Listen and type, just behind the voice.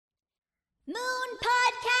Moon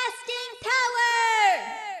Podcasting Power!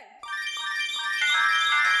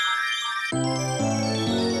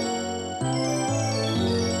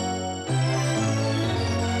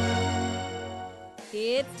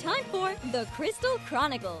 It's time for The Crystal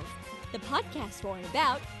Chronicles, the podcast for and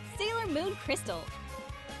about Sailor Moon Crystal.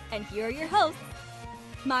 And here are your hosts,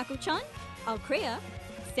 Mako-chan, Alcrea,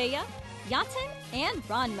 Seiya, Yaten, and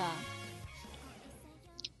Ranma.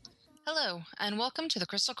 Hello, and welcome to the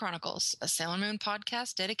Crystal Chronicles, a Sailor Moon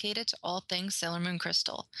podcast dedicated to all things Sailor Moon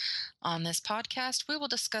Crystal. On this podcast, we will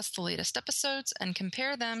discuss the latest episodes and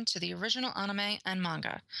compare them to the original anime and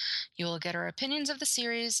manga. You will get our opinions of the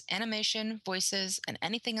series, animation, voices, and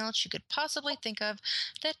anything else you could possibly think of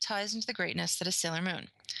that ties into the greatness that is Sailor Moon.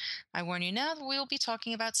 I warn you now that we will be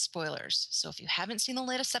talking about spoilers, so if you haven't seen the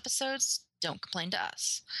latest episodes, don't complain to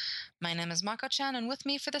us. My name is Mako-chan, and with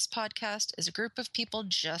me for this podcast is a group of people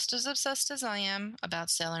just as obsessed as I am about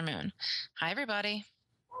Sailor Moon. Hi, everybody.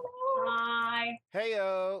 Hi.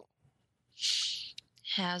 Heyo.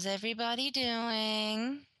 How's everybody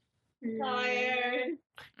doing? Tired.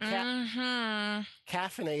 Mm-hmm.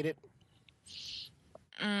 Caffeinated.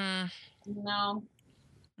 No.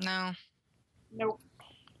 No. Nope.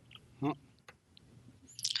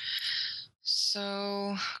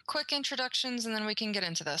 So, quick introductions, and then we can get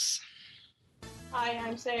into this. Hi,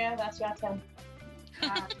 I'm Seiya. That's Yaten.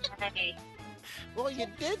 Hi. Well, you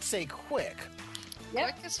did say quick.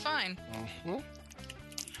 Yep. Quick is fine. Mm-hmm.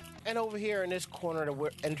 And over here in this corner of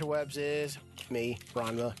the interwebs is me,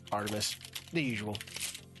 Ranma, Artemis, the usual.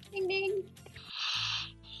 Ding ding.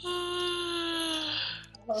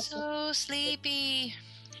 So sleepy.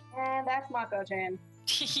 And that's Mako-chan.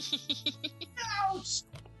 Ouch!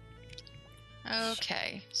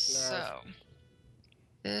 Okay, so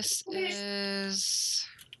this is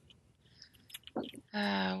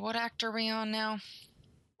what act are we on now?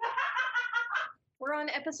 We're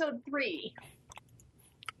on episode 3.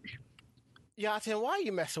 Yaten, why are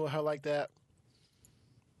you messing with her like that?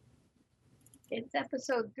 It's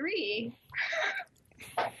episode 3.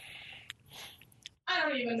 I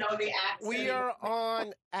don't even know the acts. We are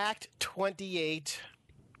on Act 28.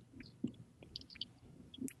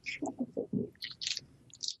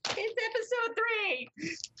 It's episode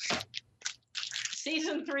 3.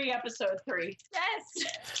 Season 3, episode 3.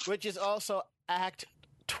 Yes. Which is also Act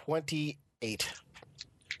 28.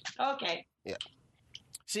 Okay. Yeah.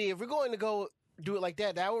 See, if we're going to go do it like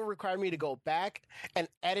that, that would require me to go back and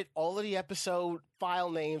edit all of the episode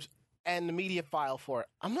file names and the media file for it.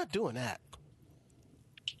 I'm not doing that.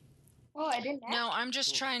 Oh, I didn't. No, I'm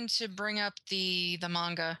just trying to bring up the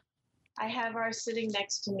manga. I have ours sitting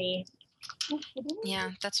next to me.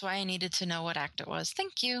 Yeah, that's why I needed to know what act it was.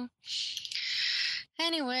 Thank you.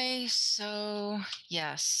 Anyway, so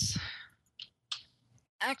yes.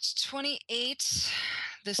 Act 28.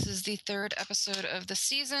 This is the third episode of the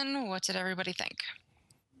season. What did everybody think?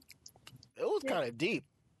 It was kind of deep.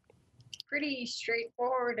 Pretty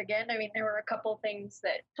straightforward again. I mean, there were a couple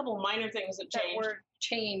minor things that were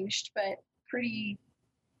changed, but pretty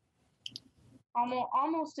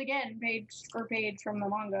almost again page for page from the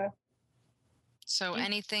manga. So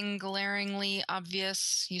anything glaringly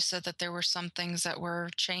obvious? You said that there were some things that were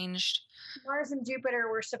changed. Mars and Jupiter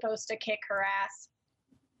were supposed to kick her ass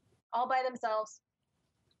all by themselves.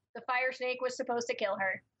 The fire snake was supposed to kill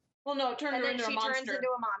her. Well, no, it turned And her then into she a monster. turns into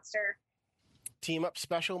a monster. Team up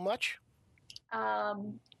special much?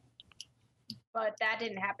 But that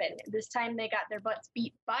didn't happen. This time they got their butts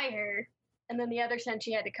beat by her, and then the other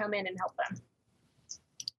Senshi had to come in and help them.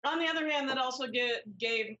 On the other hand, that also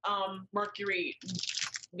gave Mercury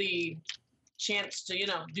the chance to,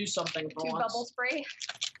 do something for To once. bubble spray.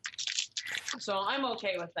 So I'm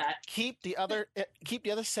okay with that. Keep the other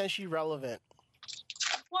senshi relevant.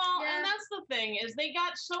 Well, Yeah. and that's the thing, is they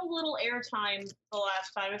got so little airtime the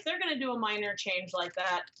last time. If they're going to do a minor change like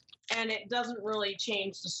that, and it doesn't really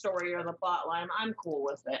change the story or the plot line, I'm cool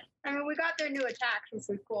with it. I mean, we got their new attacks, which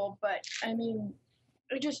was cool, but I mean,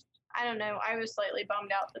 I don't know. I was slightly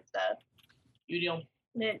bummed out that You deal.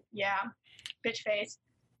 bitch face,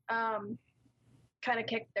 kind of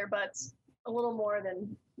kicked their butts a little more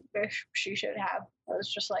than she should have. I was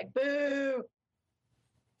just like, boo!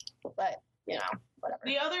 But, whatever.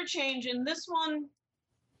 The other change in this one,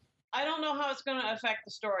 I don't know how it's going to affect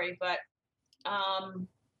the story, but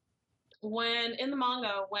when in the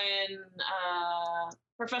manga, when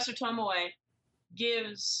Professor Tomoe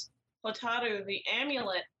gives Hotaru the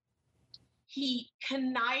amulet, he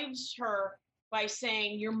connives her by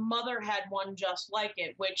saying, your mother had one just like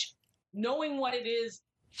it, which, knowing what it is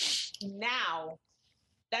now,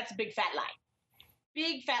 that's a big fat lie.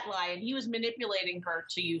 big fat lie, and he was manipulating her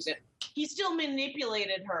to use it. He still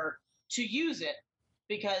manipulated her to use it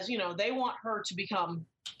because, you know, they want her to become,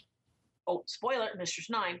 oh, spoiler, Mistress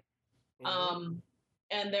Nine. Mhm.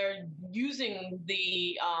 And they're using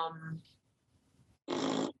the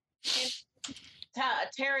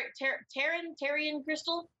Tarian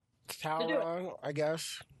crystal, Tauron, I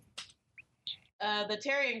guess. the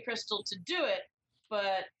Tarian crystal to do it,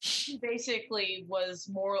 but he basically was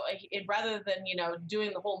more like, rather than, you know,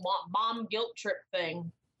 doing the whole mom guilt trip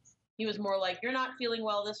thing, he was more like, you're not feeling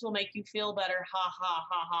well, this will make you feel better, ha ha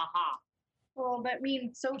ha ha ha. Well, that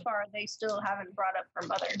means so far they still haven't brought up her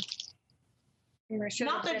mother.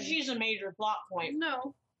 Not that she's a major plot point.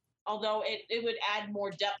 No. Although it would add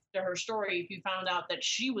more depth to her story if you found out that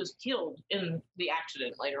she was killed in the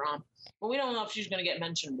accident later on. But we don't know if she's going to get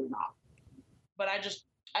mentioned or not. But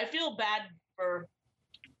I feel bad for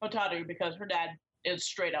Hotaru because her dad is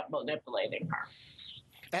straight up manipulating her.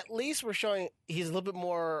 At least we're showing he's a little bit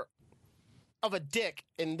more of a dick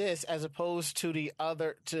in this as opposed to the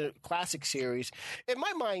other to classic series. In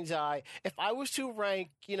my mind's eye, if I was to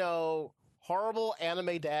rank, you know, horrible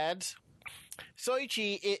anime dads,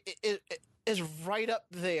 Soichi is right up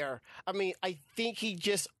there. I mean, I think he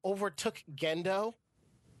just overtook Gendo.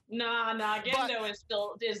 Nah, Gendo is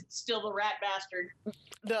still the rat bastard.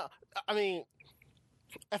 No, I mean,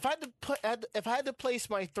 if I had to place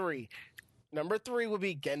my three, number 3 would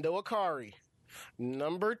be Gendo Akari.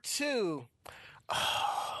 Number 2,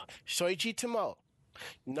 Soichi Tomo.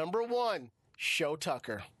 Number 1, Sho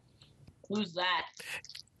Tucker. Who's that?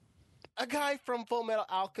 A guy from Full Metal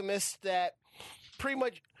Alchemist that pretty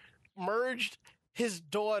much merged his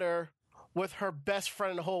daughter with her best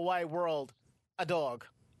friend in the whole wide world, a dog,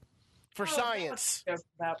 for science.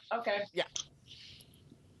 Okay. Yeah.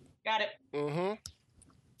 Got it. Mm-hmm.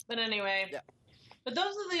 But anyway. Yeah. But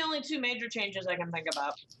those are the only 2 major changes I can think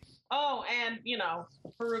about. Oh, and, you know,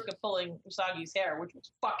 Haruka pulling Usagi's hair, which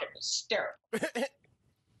was fucking hysterical.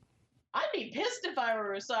 I'd be pissed if I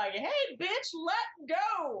were Usagi. Hey, bitch, let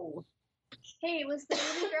go! Hey, was the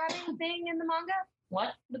booby grabbing thing in the manga?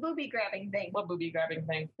 What? The booby grabbing thing. What booby grabbing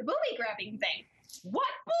thing? The booby grabbing thing. What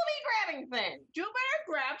booby grabbing thing? Jupiter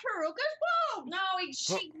grabbed Haruka's boob. No,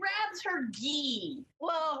 she grabs her gi.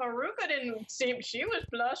 Well, Haruka didn't seem she was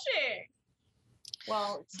blushing.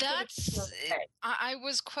 Well, That's I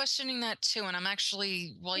was questioning that too, and I'm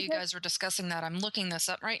actually, while you guys were discussing that, I'm looking this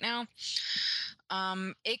up right now.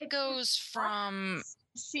 It goes from,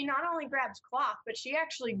 she not only grabs cloth, but she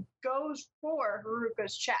actually goes for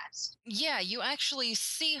Haruka's chest. yeah, you actually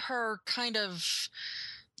see her kind of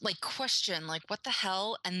like question, like, what the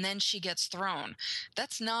hell? And then she gets thrown.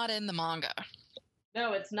 That's not in the manga.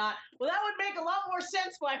 No, it's not. Well, that would make a lot more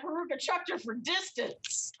sense why Haruka chucked her for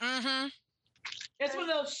distance. Mm-hmm. It's one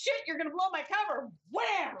of those shit, you're gonna blow my cover.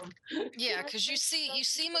 Wham! Yeah, because you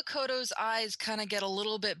see Makoto's eyes kind of get a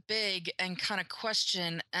little bit big and kind of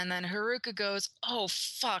question, and then Haruka goes, "Oh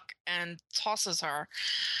fuck," and tosses her.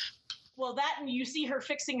 Well, that, and you see her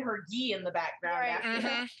fixing her gi in the background. Right. After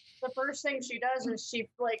that. Mhm. The first thing she does is she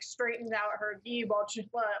like straightens out her gi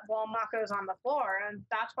while Mako's on the floor, and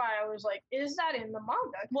that's why I was like, "Is that in the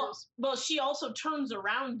manga?" Well, she also turns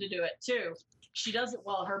around to do it too. She does it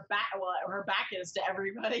while her back is to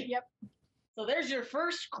everybody. Yep. So there's your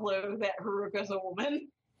first clue that Haruka's a woman.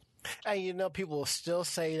 And you know, people will still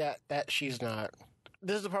say that she's not.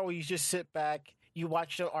 This is the part where you just sit back, you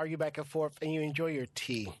watch them argue back and forth, and you enjoy your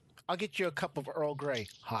tea. I'll get you a cup of Earl Grey,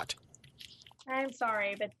 hot. I'm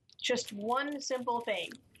sorry, but just one simple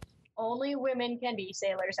thing: only women can be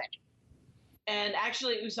Sailor Senshi. And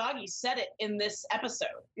actually, Usagi said it in this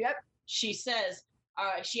episode. Yep. She says,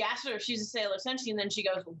 she asked her if she's a Sailor Senshi, and then she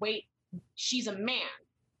goes, "Wait, she's a man."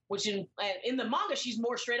 Which in the manga, she's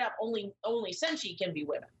more straight up. Only Senshi can be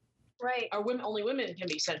women, Right. or only women can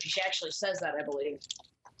be Senshi. She actually says that, I believe.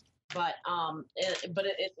 But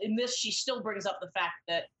in this, she still brings up the fact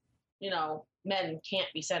that, you know, men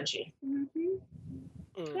can't be Senshi. Mm-hmm.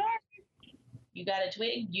 Mm. You got a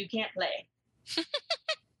twig, you can't play.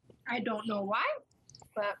 I don't know why,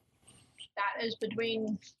 but that is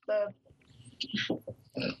between the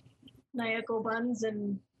Nayako Buns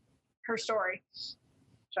and her story.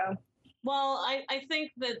 So, Well, I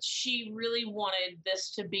think that she really wanted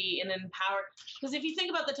this to be an empowered, because if you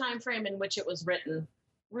think about the time frame in which it was written,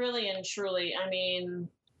 really and truly, I mean,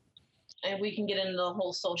 and we can get into the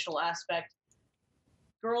whole social aspect,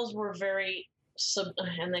 girls were very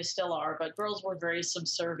and they still are, but girls were very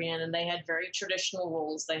subservient, and they had very traditional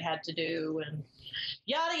roles they had to do, and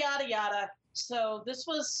yada yada yada. So this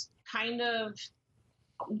was kind of,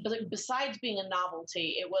 besides being a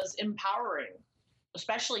novelty, it was empowering,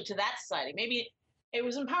 especially to that society. Maybe it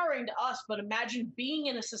was empowering to us, but imagine being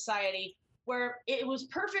in a society where it was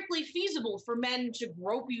perfectly feasible for men to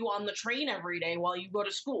grope you on the train every day while you go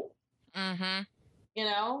to school. Mm-hmm. You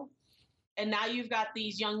know? And now you've got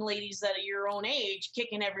these young ladies that are your own age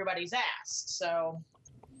kicking everybody's ass. So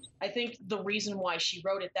I think the reason why she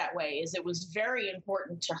wrote it that way is it was very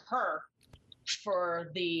important to her for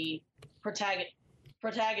the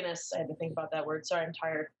protagonists. I had to think about that word. Sorry, I'm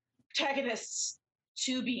tired. Protagonists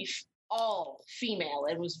to be all female.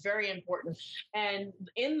 It was very important. And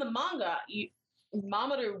in the manga,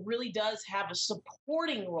 Mamoru really does have a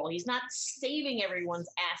supporting role. He's not saving everyone's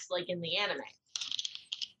ass like in the anime.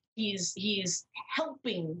 He's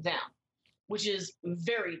helping them, which is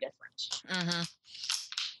very different. Mm-hmm.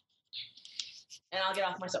 And I'll get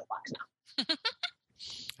off my soapbox now.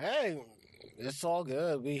 Hey, it's all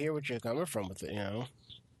good. We hear what you're coming from with it, you know.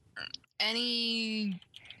 Any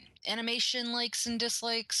animation likes and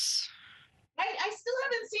dislikes? I still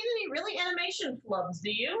haven't seen any really animation flubs.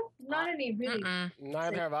 Do you? Not any really. Mm-mm.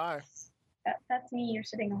 Neither have I. That's me. You're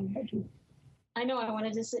sitting on the bed. I know. I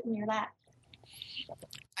wanted to sit in your lap.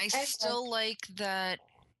 I still like that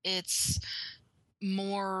it's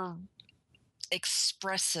more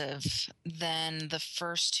expressive than the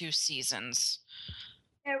first two seasons.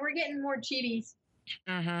 Yeah, we're getting more chibies.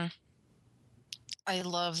 Mm-hmm. I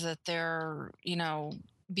love that they're,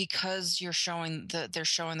 because they're showing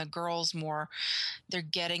the girls more, they're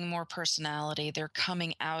getting more personality. They're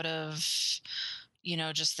coming out of,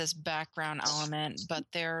 just this background element, but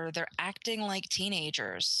they're acting like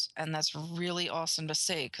teenagers, and that's really awesome to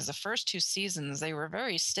see. Because the first two seasons they were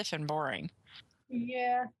very stiff and boring.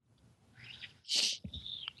 Yeah. So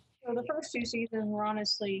the first two seasons were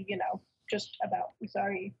honestly, just about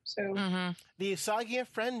Usagi. So Mm-hmm. The Usagi and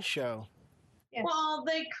Friends show. Yeah. Well,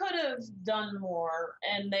 they could have done more,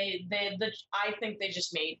 and I think they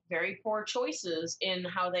just made very poor choices in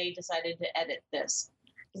how they decided to edit this.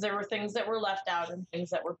 Because there were things that were left out and things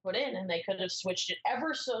that were put in, and they could have switched it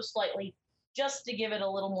ever so slightly just to give it a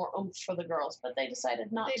little more oomph for the girls, but they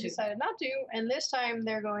decided not to. And this time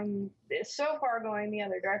they're going the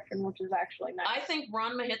other direction, which is actually nice. I think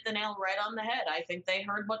Ranma hit the nail right on the head. I think they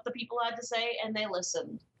heard what the people had to say, and they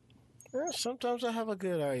listened. Yeah, sometimes I have a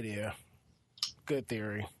good idea. Good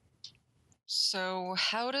theory. So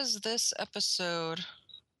how does this episode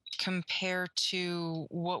compare to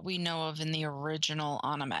what we know of in the original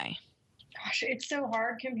anime? Gosh, it's so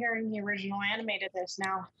hard comparing the original anime to this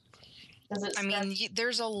now.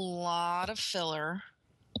 There's a lot of filler.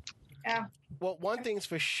 Yeah. Well, one thing's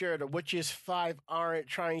for sure: the Witches 5 aren't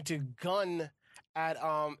trying to gun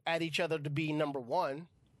at each other to be number one.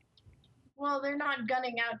 Well, they're not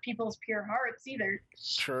gunning out people's pure hearts either.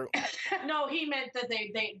 True. No, he meant that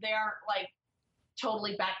they aren't like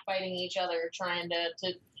totally backbiting each other, trying to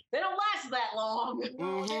they don't last that long.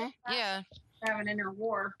 Mm-hmm. Yeah. Have an inner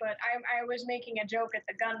war, but I was making a joke at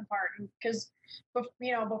the gun part because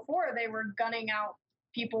before they were gunning out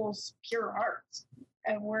people's pure hearts,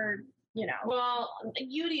 and Well,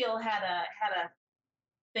 Udiel had a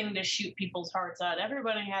thing to shoot people's hearts out.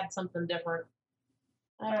 Everybody had something different.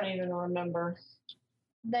 I don't even remember.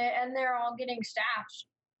 They're all getting staffed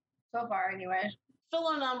so far, anyway.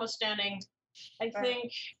 Filler notwithstanding, I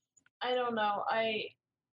think I don't know. I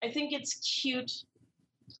think it's cute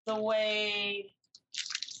the way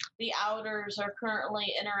the outers are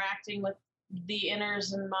currently interacting with the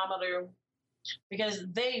inners and Mamoru, because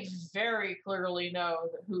they very clearly know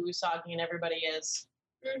who Usagi and everybody is.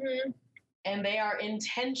 Mm-hmm. And they are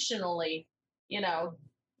intentionally,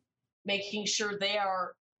 making sure they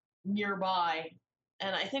are nearby.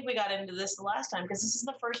 And I think we got into this the last time, because this is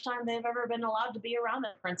the first time they've ever been allowed to be around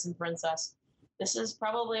a prince and princess. This is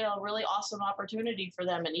probably a really awesome opportunity for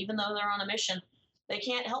them. And even though they're on a mission, they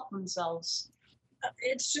can't help themselves.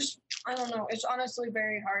 It's just, I don't know. It's honestly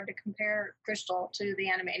very hard to compare Crystal to the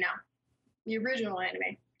anime now. The original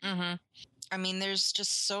anime. Mm-hmm. There's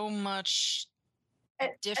just so much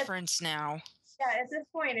difference now. Yeah, at this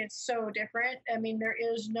point, it's so different. There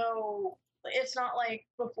is no... It's not like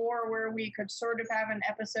before where we could sort of have an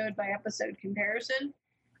episode-by-episode comparison.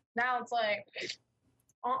 Now it's like,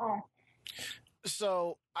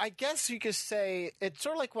 So I guess you could say it's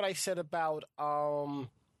sort of like what I said about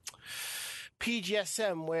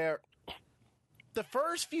PGSM, where the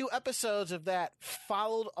first few episodes of that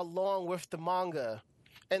followed along with the manga,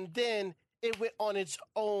 and then it went on its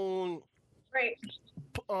own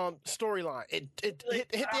storyline. It hit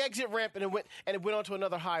the exit ramp and it went onto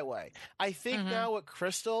another highway. I think now with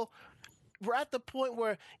Crystal, we're at the point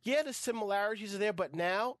where the similarities are there, but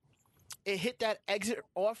now it hit that exit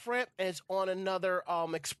off ramp and it's on another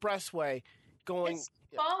expressway going. It's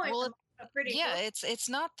following a pretty Yeah, close. it's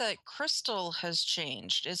not that Crystal has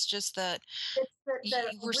changed. It's just that It's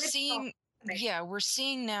the we're original seeing, anime. yeah, we're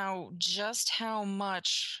seeing now just how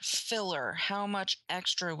much filler, how much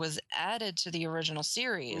extra was added to the original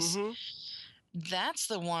series. Mm-hmm. That's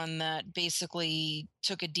the one that basically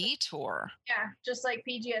took a detour. Yeah, just like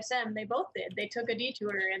PGSM, they both did. They took a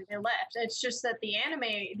detour and they left. It's just that the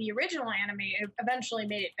original anime, eventually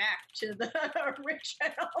made it back to the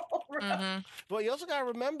original. Hmm. Well, you also got to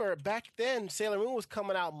remember back then Sailor Moon was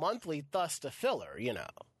coming out monthly, thus the filler, you know.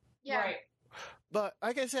 Yeah, Right. But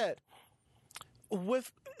like I said, with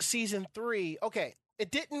season 3, okay,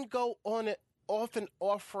 it didn't go on it off and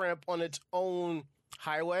off ramp on its own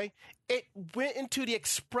highway. It went into the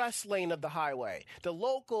express lane of the highway. The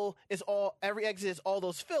local is every exit is all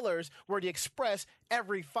those fillers, where the express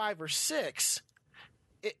every 5 or 6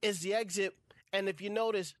 is the exit. And if you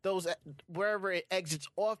notice, those wherever it exits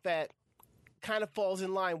off at kind of falls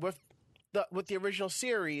in line with the original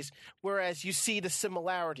series, whereas you see the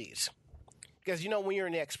similarities. Because when you're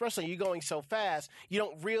in the express lane, you're going so fast, you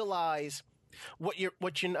don't realize what you're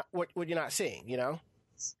not seeing.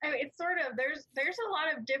 I mean, it's sort of there's a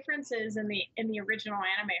lot of differences in the original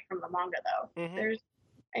anime from the manga though.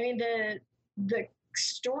 Mhm. The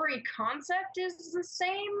story concept is the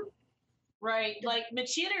same. Right. Like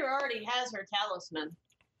Michiru already has her talisman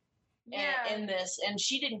in this, and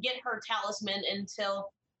she didn't get her talisman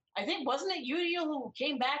until I think wasn't it Yurio who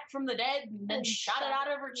came back from the dead and then shot it out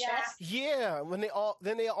of her Yeah. chest? Yeah, when they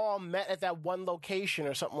all met at that one location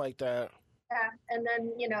or something like that. Yeah, and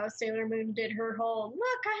then Sailor Moon did her whole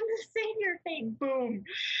 "look, I'm the savior" thing. Boom.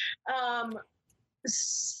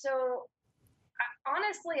 So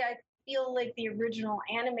honestly, I feel like the original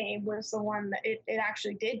anime was the one that it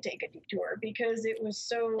actually did take a detour because it was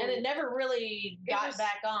so. And it never really got was-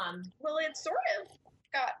 back on. Well, it sort of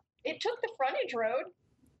it took the frontage road.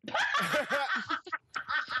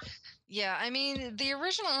 Yeah, I mean, the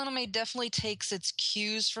original anime definitely takes its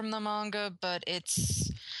cues from the manga, but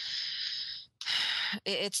it's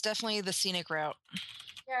definitely the scenic route.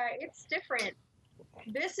 Yeah, it's different.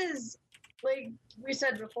 This is, like we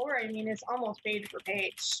said before, I mean, it's almost page for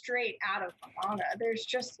page, straight out of the manga. There's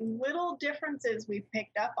just little differences we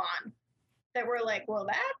picked up on that we're like, well,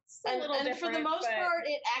 that's a little And different. for the most but- part,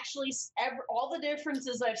 it actually all the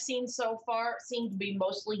differences I've seen so far seem to be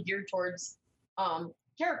mostly geared towards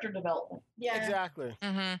character development. yeah, Exactly.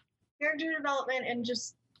 Hmm. character development and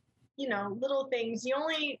just little things. The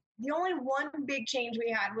only one big change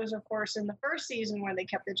we had was, of course, in the first season where they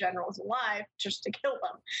kept the generals alive just to kill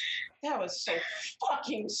them. That was so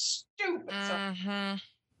fucking stupid. So Hmm.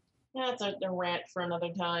 that's a rant for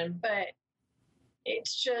another time. But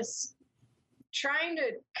it's just trying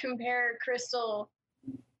to compare Crystal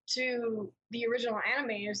to the original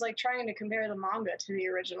anime is like trying to compare the manga to the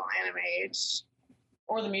original anime. It's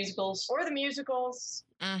Or the musicals. or the musicals.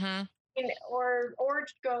 Hmm. Or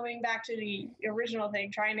going back to the original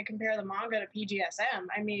thing, trying to compare the manga to PGSM.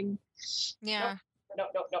 I mean, Yeah.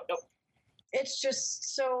 Nope. it's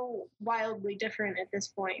just so wildly different at this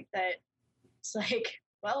point that it's like,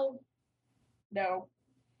 well, no.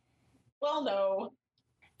 Well, no.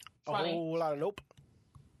 A Funny. whole lot of nope.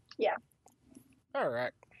 Yeah. All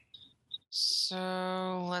right.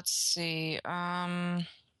 So let's see.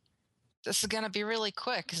 This is gonna be really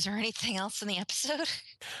quick. Is there anything else in the episode?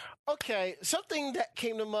 Okay, something that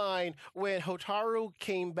came to mind when Hotaru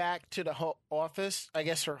came back to the office, I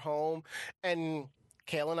guess her home, and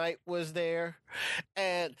Kalenite was there,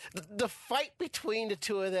 and the fight between the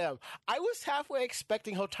two of them. I was halfway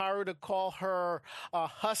expecting Hotaru to call her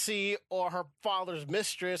hussy or her father's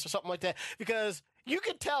mistress or something like that, because you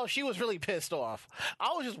could tell she was really pissed off.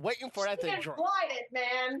 I was just waiting for that to Get drop. blinded,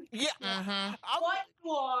 man. Yeah. Hmm. What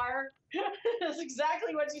you are. That's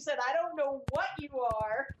exactly what you said. I don't know what you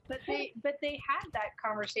are. But they had that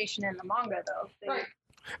conversation in the manga though. Right.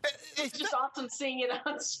 It's It's just awesome seeing it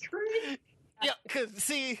on screen. Yeah, because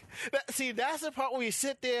that's the part where you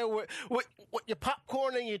sit there with your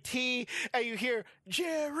popcorn and your tea, and you hear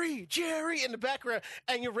Jerry in the background,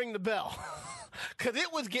 and you ring the bell, because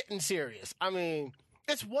it was getting serious. I mean,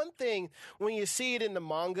 it's one thing when you see it in the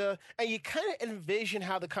manga, and you kind of envision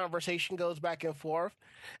how the conversation goes back and forth,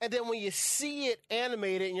 and then when you see it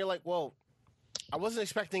animated, and you're like, "Whoa, I wasn't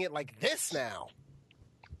expecting it like this now."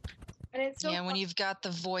 And it's so Yeah, when you've got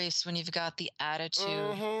the voice, when you've got the attitude,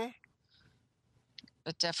 Mm-hmm.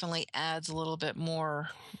 it definitely adds a little bit more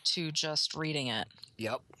to just reading it.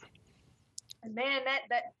 Yep. man,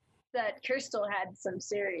 that Crystal had some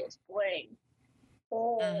serious bling.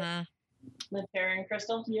 Oh, Hmm. The Terran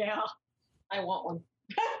crystal. yeah. I want one.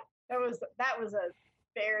 That was a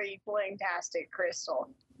very bling-tastic crystal.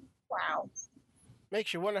 Wow.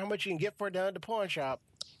 Makes you wonder how much you can get for it down at the pawn shop.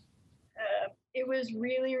 It was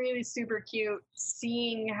really, really super cute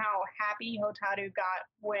seeing how happy Hotaru got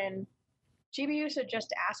when Chibiusa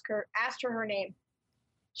just asked her name.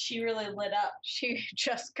 She really lit up. She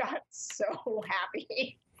just got so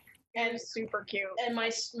happy. And super cute. And my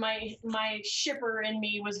shipper in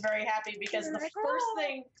me was very happy because the first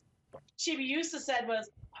thing Chibiusa said was,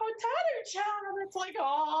 Hotaru-chan! It's like,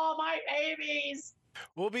 oh, my babies!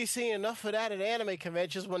 We'll be seeing enough of that at anime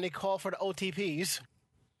conventions when they call for the OTPs.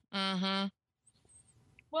 Mm-hmm.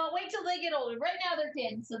 Well, wait till they get older. Right now they're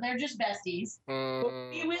kids, so they're just besties. But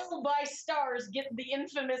we will, by stars, get the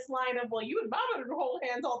infamous line of, well, you and Mama hold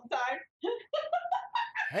hands all the time.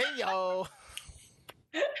 Hey, yo!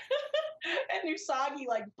 And Usagi,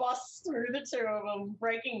 like, busts through the two of them,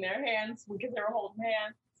 breaking their hands because they were holding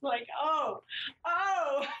hands. It's like, oh!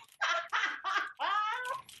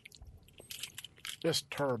 Just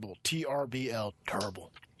terrible. TRBL,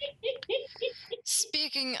 terrible.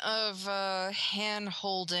 Speaking of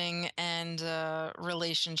hand-holding and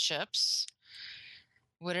relationships,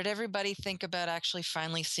 what did everybody think about actually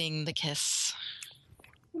finally seeing the kiss?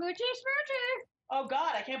 Smoochy, smoochy. Oh,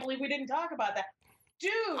 God, I can't believe we didn't talk about that.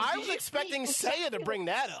 Dude! I was expecting Seiya to bring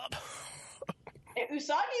that up.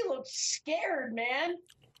 Usagi looked scared, man.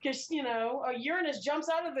 Because, Uranus jumps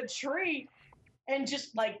out of the tree and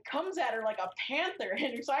just, like, comes at her like a panther.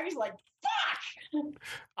 And Usagi's like, fuck!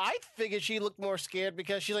 I figured she looked more scared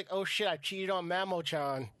because she's like, oh shit, I cheated on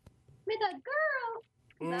Mamo-chan. With a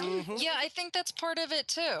girl. Mm-hmm. Yeah, I think that's part of it,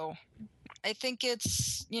 too. I think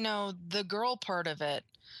it's, the girl part of it.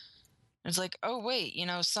 It's like, oh, wait,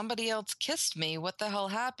 somebody else kissed me. What the hell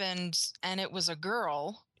happened? And it was a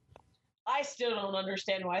girl. I still don't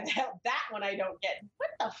understand why that one I don't get.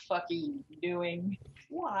 What the fuck are you doing?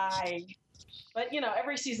 Why? But,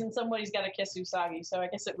 every season somebody's got to kiss Usagi, so I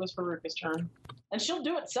guess it was Haruka's turn. And she'll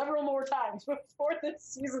do it several more times before this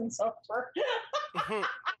season's over.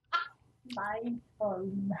 My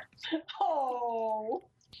turn. Oh.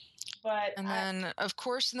 But And then, of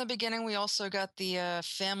course, in the beginning, we also got the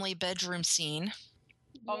family bedroom scene.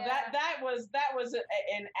 Oh, Yeah. that was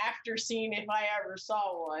an after scene if I ever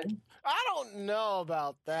saw one. I don't know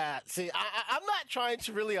about that. See, I'm not trying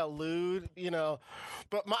to really allude,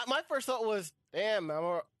 but my first thought was, damn,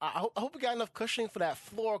 I hope we got enough cushioning for that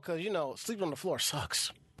floor because, sleeping on the floor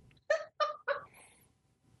sucks.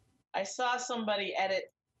 I saw somebody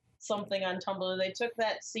edit something on Tumblr. They took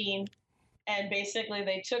that scene and basically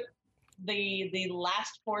they took the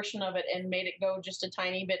last portion of it and made it go just a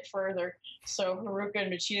tiny bit further. So Haruka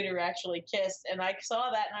and Michiru actually kissed, and I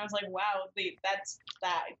saw that and I was like, wow,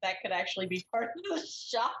 that could actually be part of the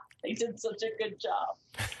shot. They did such a good job.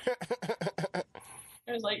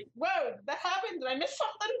 I was like, whoa, that happened. Did I miss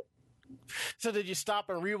something? So did you stop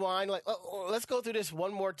and rewind? Like, let's go through this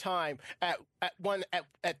one more time at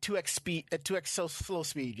 2x speed, at 2x slow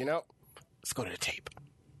speed. Let's go to the tape.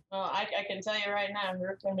 Well, I can tell you right now,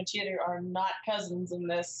 Haruka and Michiru are not cousins in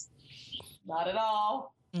this. Not at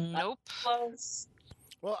all. Nope. Close.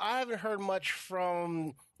 Well, I haven't heard much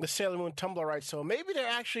from the Sailor Moon Tumblr, right? So maybe they're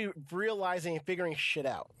actually realizing and figuring shit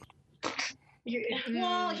out.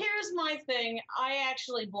 Well, here's my thing. I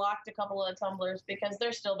actually blocked a couple of Tumblrs because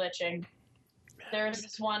they're still bitching. There's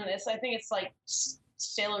this one. I think it's like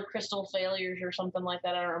Sailor Crystal Failures or something like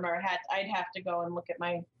that. I don't remember. I'd have to go and look at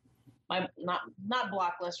my not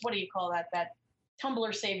block list. What do you call that? That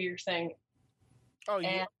Tumblr saviors thing. Oh,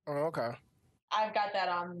 yeah. Oh, okay. I've got that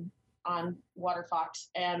on Waterfox,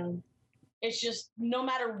 and it's just no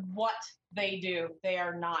matter what they do, they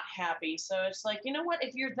are not happy. So it's like, you know what?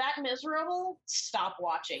 If you're that miserable, stop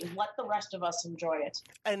watching. Let the rest of us enjoy it.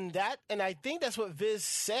 And I think that's what Viz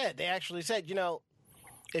said. They actually said,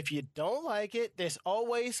 if you don't like it, there's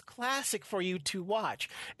always classic for you to watch.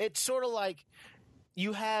 It's sort of like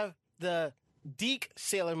you have the Deke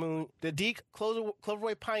Sailor Moon, the Deke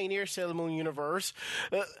Cloverway Pioneer Sailor Moon universe.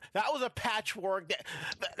 That was a patchwork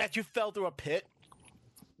that you fell through a pit.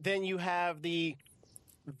 Then you have the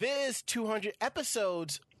Viz 200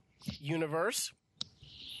 episodes universe.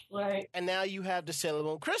 Right. And now you have the Sailor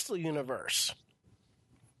Moon Crystal universe.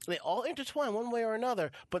 They all intertwine one way or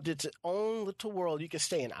another, but it's its own little world. You can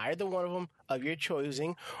stay in either one of them of your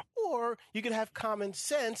choosing, or you can have common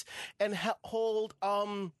sense and hold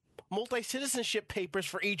multi-citizenship papers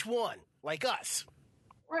for each one, like us.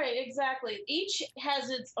 Right, exactly. Each has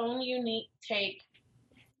its own unique take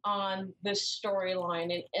on this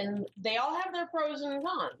storyline, and they all have their pros and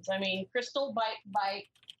cons. I mean, Crystal by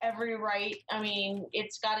every right,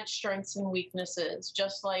 it's got its strengths and weaknesses,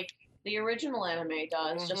 just like the original anime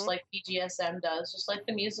does, just like BGSM does, just like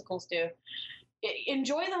the musicals do.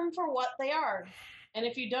 enjoy them for what they are. And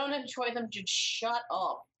if you don't enjoy them, just shut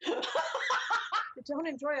up. If you don't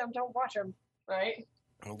enjoy them, don't watch them. Right?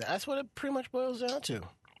 That's what it pretty much boils down to.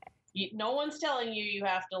 No one's telling you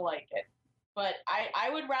have to like it. But I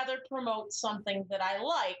would rather promote something that I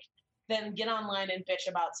like than get online and bitch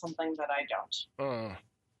about something that I don't.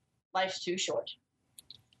 Life's too short.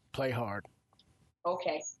 Play hard.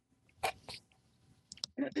 Okay.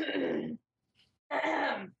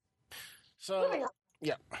 So,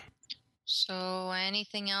 yeah. So,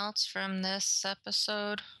 anything else from this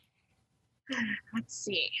episode? Let's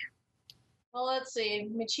see. Well, let's see.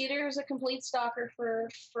 Machida is a complete stalker for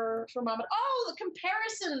Mama. Oh, the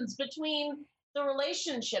comparisons between the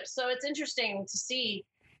relationships. So it's interesting to see.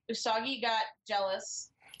 Usagi got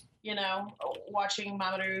jealous, watching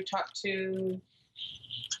Mamoru talk to.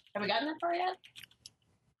 Have we gotten that far yet?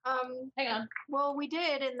 Hang on. Well, we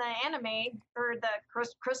did in the anime or the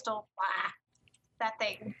crystal. That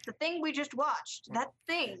thing, the thing we just watched. That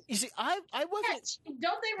thing. You see, I wasn't.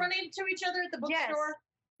 Don't they run into each other at the bookstore?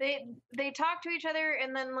 Yes. They talk to each other,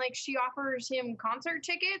 and then she offers him concert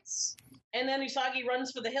tickets. And then Usagi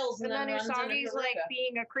runs for the hills, and then runs into Usagi's Haruka.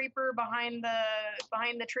 being a creeper behind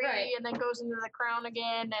the tree, Right. and then goes into the crown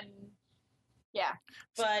again, and yeah.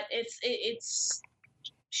 But it's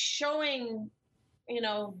showing,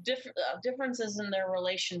 differences in their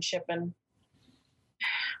relationship, and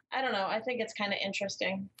I don't know. I think it's kind of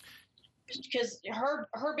interesting because her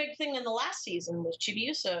big thing in the last season was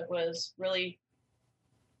Chibiusa was really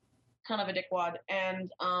kind of a dickwad,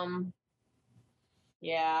 and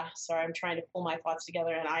yeah. Sorry, I'm trying to pull my thoughts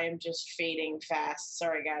together, and I am just fading fast.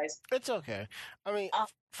 Sorry, guys. It's okay. I mean,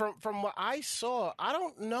 from what I saw, I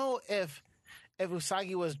don't know if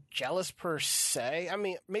Usagi was jealous per se. I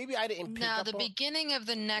mean, maybe I didn't pick up The beginning of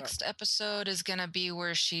the next episode is going to be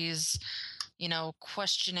where she's,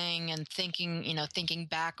 questioning and thinking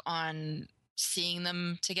back on seeing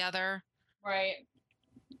them together. Right.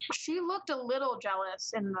 She looked a little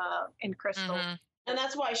jealous in Crystal. Mhm. And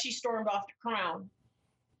that's why she stormed off the crown.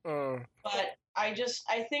 But I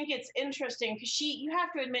think it's interesting because you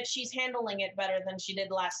have to admit she's handling it better than she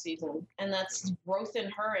did last season. And that's growth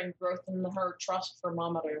in her and growth in her trust for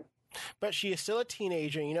Mamoru. But she is still a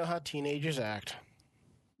teenager, and you know how teenagers act.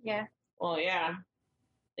 Yeah. Well, yeah.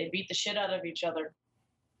 They beat the shit out of each other.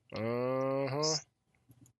 Anywho,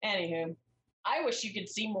 I wish you could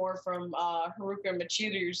see more from Haruka and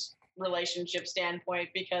Machiru's relationship standpoint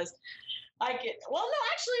because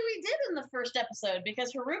actually we did in the first episode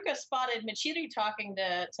because Haruka spotted Michiru talking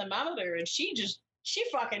to Mamoru and she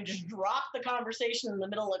fucking just dropped the conversation in the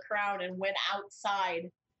middle of the crowd and went outside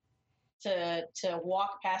to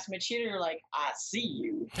walk past Michiru like, I see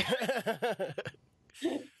you.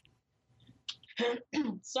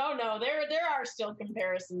 So no, there are still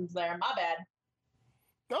comparisons there. My bad.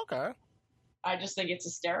 Okay. I just think it's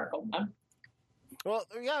hysterical. Well,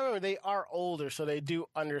 yeah, remember, they are older, so they do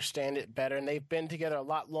understand it better, and they've been together a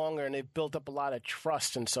lot longer, and they've built up a lot of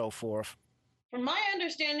trust and so forth. From my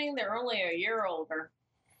understanding, they're only a year older.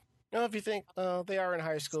 If you think they are in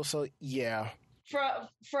high school, so yeah.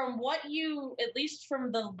 From what at least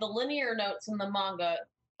from the linear notes in the manga,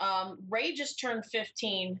 Rei just turned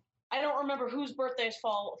 15. I don't remember whose birthdays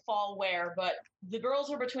fall where, but the girls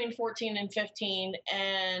are between 14 and 15,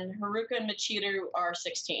 and Haruka and Michiru are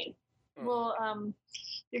 16. Well,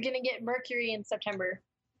 you're gonna get Mercury in September.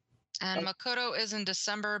 And Makoto is in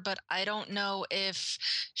December, but I don't know if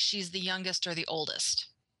she's the youngest or the oldest.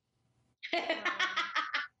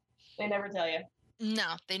 They never tell you.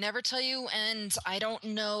 No, they never tell you, and I don't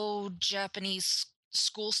know Japanese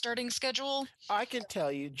school starting schedule. I can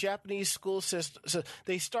tell you, Japanese school system, so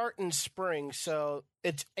they start in spring, so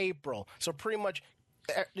it's April. So pretty much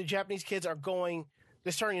the Japanese kids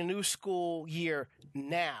they're starting a new school year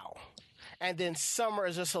now. And then summer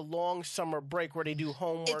is just a long summer break where they do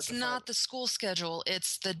homework. It's not the school schedule.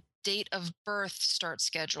 It's the date of birth start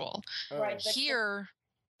schedule. Right. Here,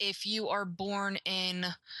 if you are born in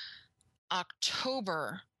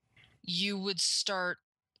October, you would start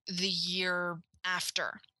the year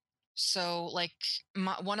after. So,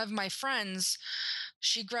 one of my friends,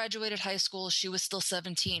 she graduated high school. She was still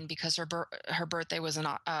 17 because her birthday was in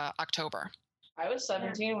October. I was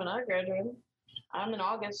 17 when I graduated. I'm in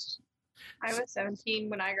August. I was 17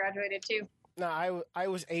 when I graduated too. No, I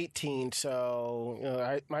was 18,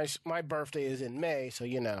 so my birthday is in May, so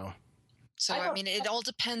you know. So it all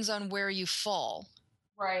depends on where you fall.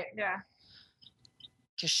 Right. Yeah.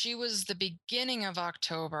 Because she was the beginning of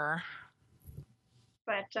October.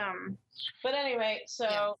 But anyway,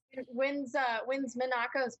 so when's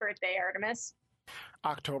Minako's birthday, Artemis?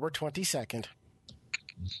 October 22nd.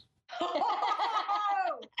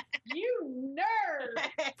 Oh, you nerd!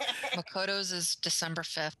 Makoto's is December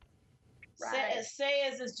 5th. Right.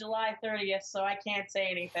 Seiya's is July 30th, so I can't say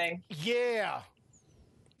anything. Yeah.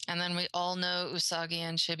 And then we all know Usagi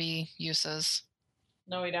and Chibiusa's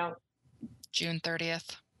No, we don't. June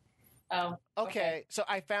 30th. Oh. Okay, so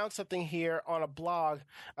I found something here on a blog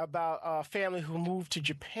about a family who moved to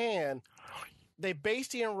Japan. They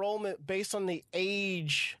based the enrollment based on the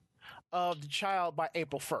age of the child by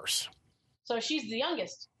April 1st. So she's the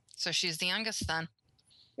youngest. So she's the youngest then.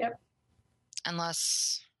 Yep.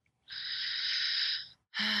 Unless.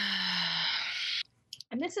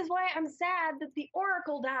 And this is why I'm sad that the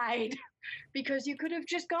Oracle died. Because you could have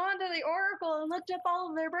just gone to the Oracle and looked up all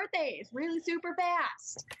of their birthdays really super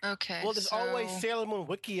fast. Okay. Well, there's so always Sailor Moon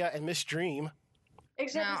Wikia and Miss Dream.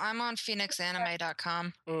 Except now I'm on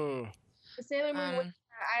PhoenixAnime.com. Mm. the Sailor Moon,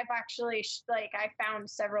 I've actually, I found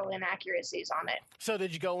several inaccuracies on it. So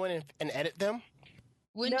did you go in and edit them?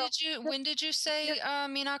 When No. did you say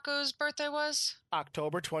Minako's birthday was?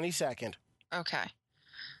 October 22nd. Okay.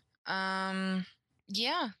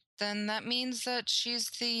 Yeah, then that means that she's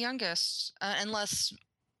the youngest. Unless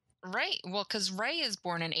Ray, because Ray is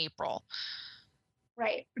born in April.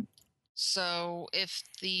 Right. So if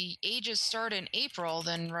the ages start in April,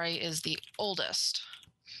 then Ray is the oldest.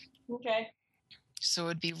 Okay. So it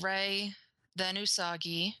would be Ray, then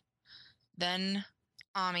Usagi, then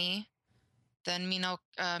Ami, then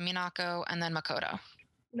Minako, and then Makoto.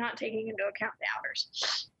 Not taking into account the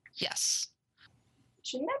outers. Yes.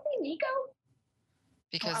 Shouldn't that be Nico?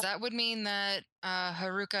 Because Wow. that would mean that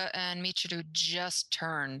Haruka and Michiru just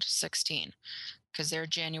turned 16. Because they're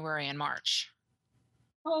January and March.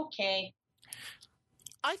 Okay.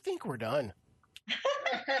 I think we're done.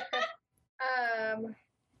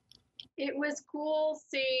 It was cool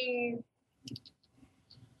seeing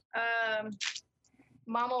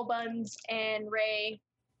Mamo Buns and Ray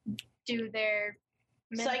do their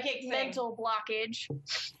Psychic thing. mental blockage.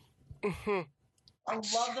 Mhm. I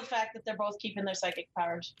love the fact that they're both keeping their psychic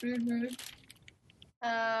powers. Mm-hmm.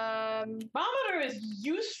 Mamoru is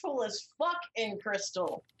useful as fuck in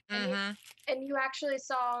Crystal. Mm-hmm. And you actually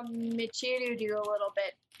saw Michiru do a little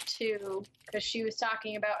bit too, because she was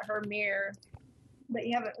talking about her mirror, but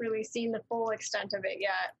you haven't really seen the full extent of it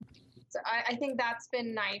yet. So I think that's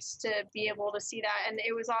been nice to be able to see that. And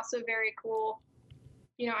it was also very cool.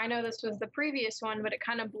 You know, I know this was the previous one, but it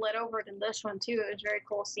kind of bled over to this one too. It was very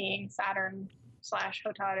cool seeing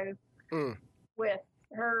Saturn/Hotaru with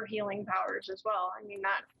her healing powers as well. I mean,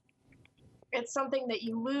 that it's something that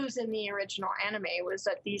you lose in the original anime was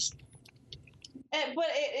that these. But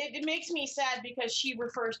it makes me sad because she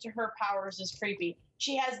refers to her powers as creepy.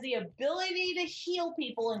 She has the ability to heal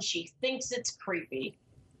people and she thinks it's creepy.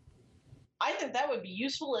 I think that would be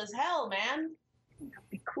useful as hell, man. That'd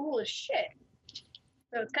be cool as shit.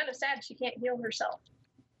 So it's kind of sad she can't heal herself.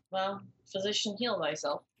 Well, physician, heal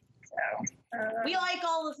thyself. So We like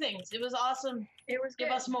all the things. It was awesome. it was Give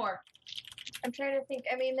good. us more. I'm trying to think.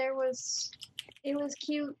 I mean, it was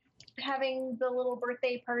cute having the little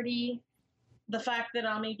birthday party. The fact that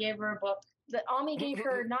Ami gave her a book. That Ami gave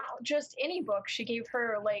her not just any book. She gave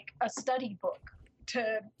her like a study book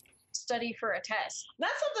to study for a test.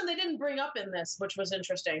 That's something they didn't bring up in this, which was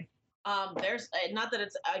interesting. There's not that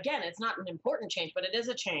it's not an important change, but it is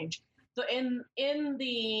a change. So in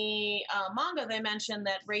the manga, they mentioned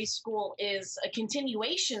that Ray's school is a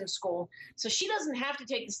continuation school, so she doesn't have to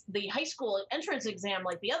take the high school entrance exam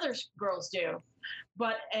like the other girls do.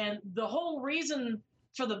 And the whole reason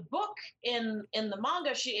for the book in the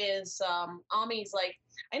manga, she is Ami's like,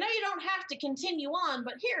 I know you don't have to continue on,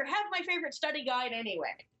 but here, have my favorite study guide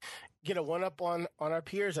anyway. Get a one-up on our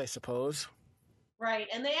peers, I suppose. Right,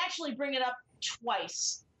 and they actually bring it up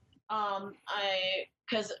twice.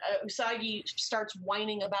 Because Usagi starts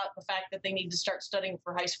whining about the fact that they need to start studying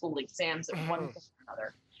for high school exams at one point or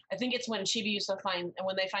another. I think it's when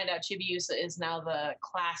when they find out Chibiusa is now the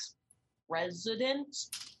class president.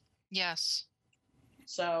 Yes.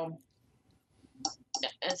 So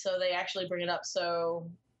they actually bring it up. So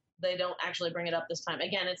they don't actually bring it up this time.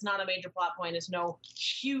 Again, it's not a major plot point. It's no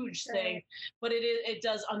huge thing, but it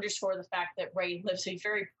does underscore the fact that Ray lives a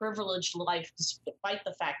very privileged life despite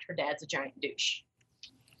the fact her dad's a giant douche.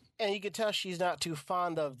 And you can tell she's not too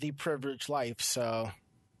fond of the privileged life, so.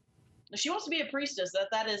 She wants to be a priestess.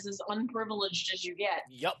 That is as unprivileged as you get.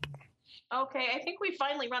 Yup. Okay, I think we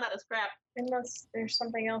finally run out of scrap. Unless there's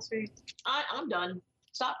something else I'm done.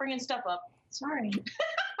 Stop bringing stuff up. Sorry.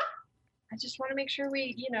 I just want to make sure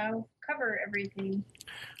we, cover everything.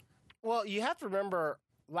 Well, you have to remember,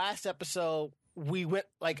 last episode, we went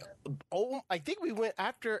I think we went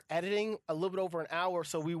after editing a little bit over an hour,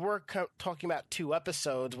 so we were talking about 2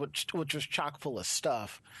 episodes, which was chock full of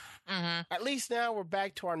stuff. Mm-hmm. At least now we're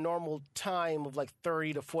back to our normal time of like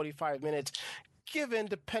 30 to 45 minutes,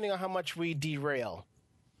 depending on how much we derail.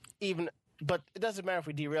 But it doesn't matter if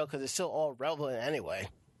we derail because it's still all relevant anyway.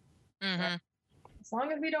 Mm-hmm. As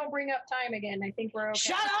long as we don't bring up time again, I think we're okay.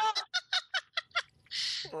 Shut up!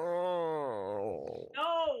 Oh.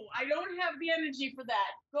 No, I don't have the energy for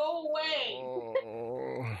that. Go away.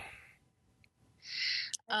 Oh.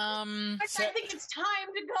 I think it's time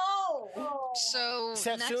to go. So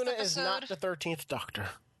Setsuna is not the 13th Doctor.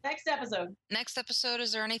 Next episode. Next episode,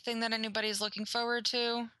 is there anything that anybody's looking forward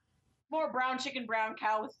to? More brown chicken, brown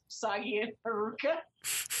cow with Sagi and Haruka.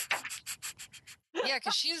 Yeah,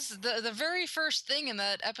 because she's the very first thing in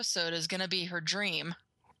that episode is going to be her dream.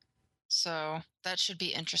 So that should be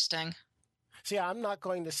interesting. So yeah, I'm not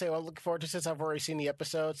going to say what I'm looking forward to since I've already seen the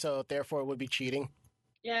episode, so therefore it would be cheating.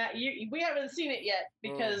 Yeah, we haven't seen it yet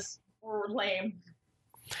because we're lame.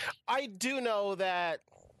 I do know that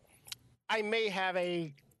I may have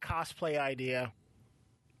a cosplay idea.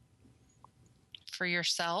 For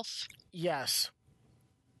yourself? Yes.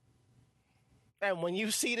 And when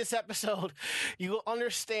you see this episode, you will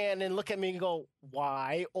understand and look at me and go,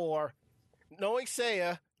 why? Or, knowing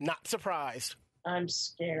Seiya, not surprised. I'm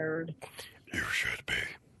scared. You should be.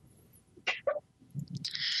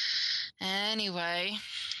 Anyway.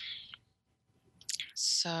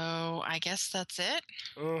 So, I guess that's it.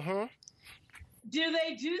 Mm-hmm. Do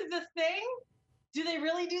they do the thing? Do they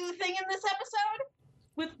really do the thing in this episode?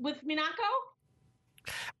 With Minako?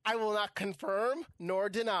 I will not confirm nor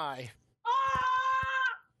deny. Ah!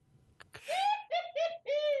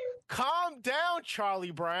 Calm down,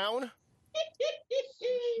 Charlie Brown.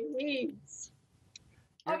 Jeez.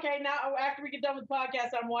 Okay, now after we get done with the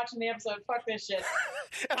podcast, I'm watching the episode. Fuck this shit.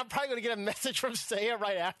 And I'm probably going to get a message from Seiya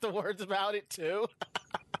right afterwards about it, too.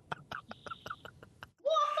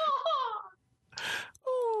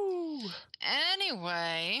 Ooh.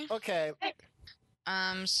 Anyway. Okay.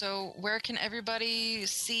 So where can everybody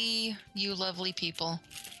see you lovely people?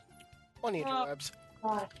 On the interwebs.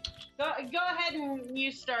 Go ahead and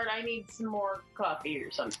you start. I need some more coffee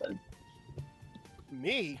or something.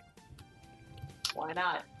 Me? Why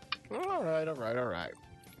not? All right.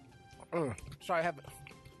 Sorry,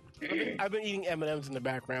 I've been eating M&Ms in the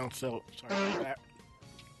background, so sorry about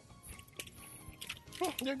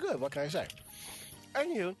that. They're good. What can I say?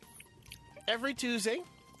 Anywho, every Tuesday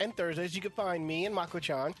and Thursdays, you can find me and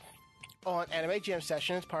Mako-chan on Anime Jam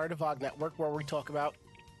Sessions, part of the VOG Network, where we talk about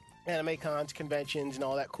anime cons, conventions, and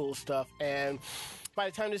all that cool stuff. And by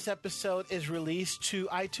the time this episode is released to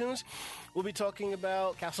iTunes, we'll be talking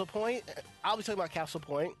about Castle Point. I'll be talking about Castle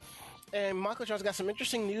Point. And Mako-chan's got some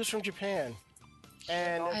interesting news from Japan.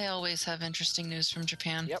 And I always have interesting news from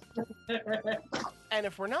Japan. Yep. And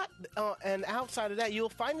if we're not, and outside of that, you'll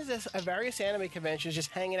find us at various anime conventions,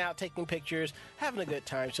 just hanging out, taking pictures, having a good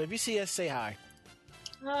time. So if you see us, say hi.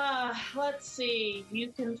 Let's see. You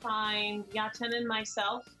can find Yaten and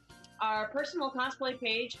myself. Our personal cosplay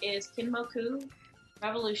page is Kinmoku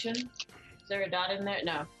Revolution. Is there a dot in there?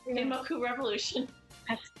 No. Kinmoku Revolution.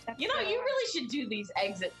 You know, you really should do these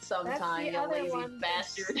exits sometime, you lazy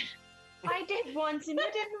bastard. I did once and you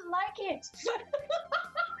didn't like it.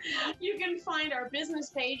 You can find our business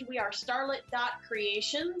page. We are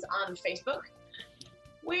starlet.creations on Facebook.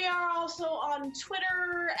 We are also on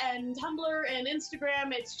Twitter and Tumblr and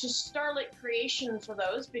Instagram. It's just Starlit Creation for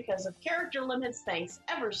those because of character limits. Thanks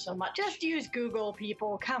ever so much. Just use Google,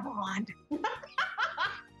 people. Come on.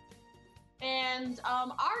 And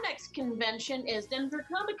our next convention is Denver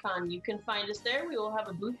Comic Con. You can find us there. We will have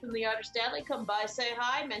a booth in the Outer Stanley. Come by, say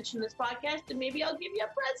hi, mention this podcast, and maybe I'll give you a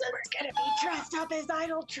present. We're gonna be dressed up as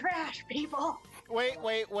idol trash, people. Wait.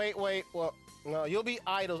 Well, no, you'll be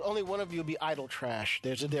idols. Only one of you will be idol trash.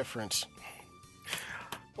 There's a difference.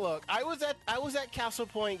 Look, I was at Castle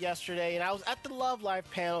Point yesterday, and I was at the Love Life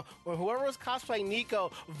panel when whoever was cosplaying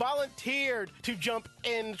Nico volunteered to jump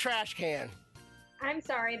in the trash can. I'm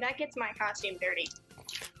sorry, that gets my costume dirty.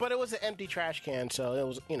 But it was an empty trash can, so it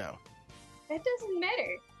was, you know. That doesn't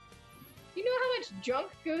matter. You know how much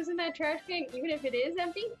junk goes in that trash can, even if it is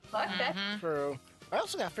empty? Fuck that. True. I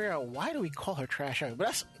also got to figure out why do we call her trash can, but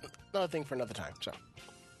that's another thing for another time. So.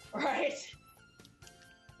 Right.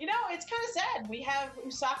 You know, it's kind of sad. We have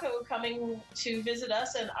Usako coming to visit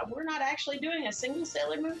us, and we're not actually doing a single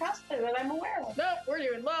Sailor Moon cosplay that I'm aware of. Nope, we're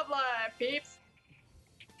doing Love Live, peeps.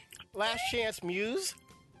 Last Chance Muse.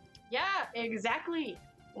 Yeah, exactly.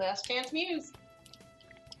 Last Chance Muse.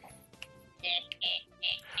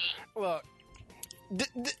 Look,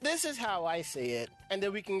 this is how I see it, and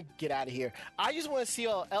then we can get out of here. I just want to see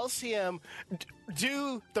all LCM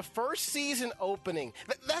do the first season opening.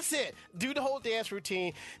 That's it. Do the whole dance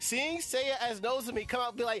routine. Seeing Seiya as Nozomi come out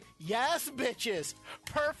and be like, yes, bitches.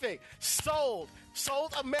 Perfect. Sold.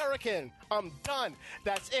 Sold American. I'm done.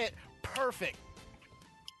 That's it. Perfect.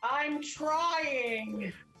 I'm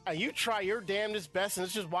trying. You try your damnedest best, and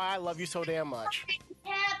this is why I love you so damn much.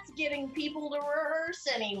 Cat's getting people to rehearse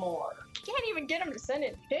anymore. Can't even get them to send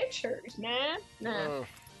in pictures, man. Nah.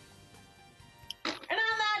 And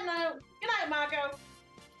on that note, good night, Mako.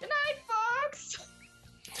 Good night, folks.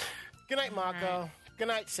 Good night, Mako. Right. Good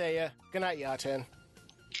night, Seiya. Good night, Yaten.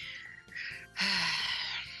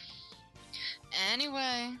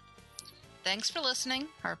 Anyway, thanks for listening.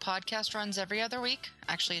 Our podcast runs every other week.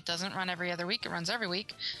 Actually, it doesn't run every other week. It runs every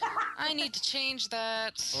week. I need to change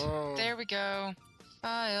that. There we go.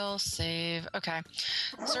 File, save. Okay.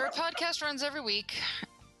 So our podcast runs every week.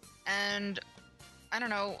 And I don't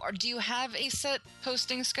know, do you have a set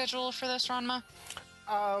posting schedule for this, Ranma?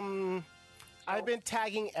 I've been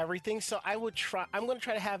tagging everything, so I'm going to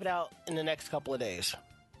try to have it out in the next couple of days.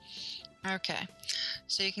 Okay.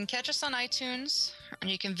 So you can catch us on iTunes, and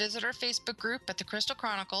you can visit our Facebook group at The Crystal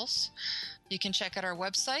Chronicles. You can check out our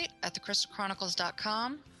website at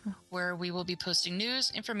thecrystalchronicles.com, where we will be posting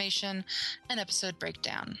news, information, and episode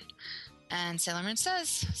breakdown. And Sailor Moon says,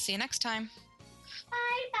 see you next time.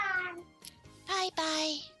 Bye-bye.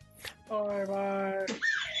 Bye-bye. Bye-bye.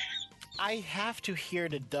 I have to hear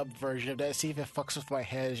the dubbed version of that, see if it fucks with my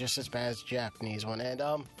head just as bad as the Japanese one. And,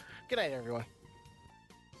 good night, everyone.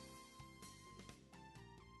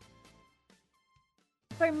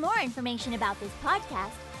 For more information about this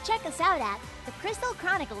podcast, check us out at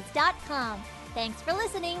thecrystalchronicles.com. Thanks for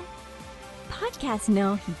listening. Podcast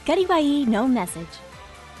no hikari wa ii no message.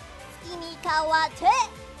 月に変わって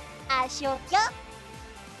足をキャッ